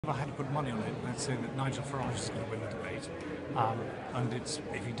If I had to put money on it, I'd say that Nigel Farage is going to win the debate. And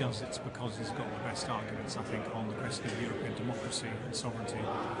if he does, it's because he's got the best arguments, I think, on the question of European democracy and sovereignty,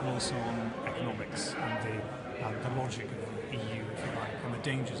 and also on economics and the logic of the EU, if you like, and the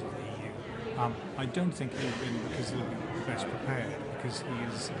dangers of the EU. I don't think he'll win because he'll be the best prepared, because he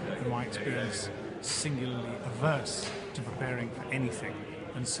is, in my experience, singularly averse to preparing for anything.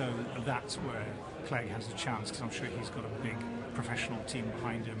 And so that's where Clegg has a chance, because I'm sure he's got a big professional team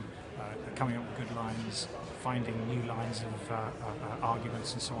behind him, coming up with good lines, finding new lines of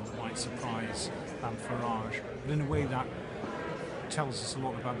arguments and so on that might surprise Farage. But in a way that tells us a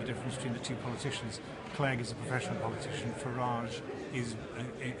lot about the difference between the two politicians. Clegg is a professional politician, Farage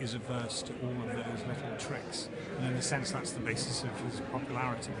is averse to all of those little tricks. And in a sense that's the basis of his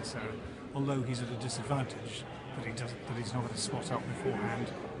popularity. So although he's at a disadvantage that he's not going to spot up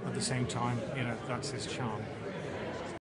beforehand, at the same time, that's his charm.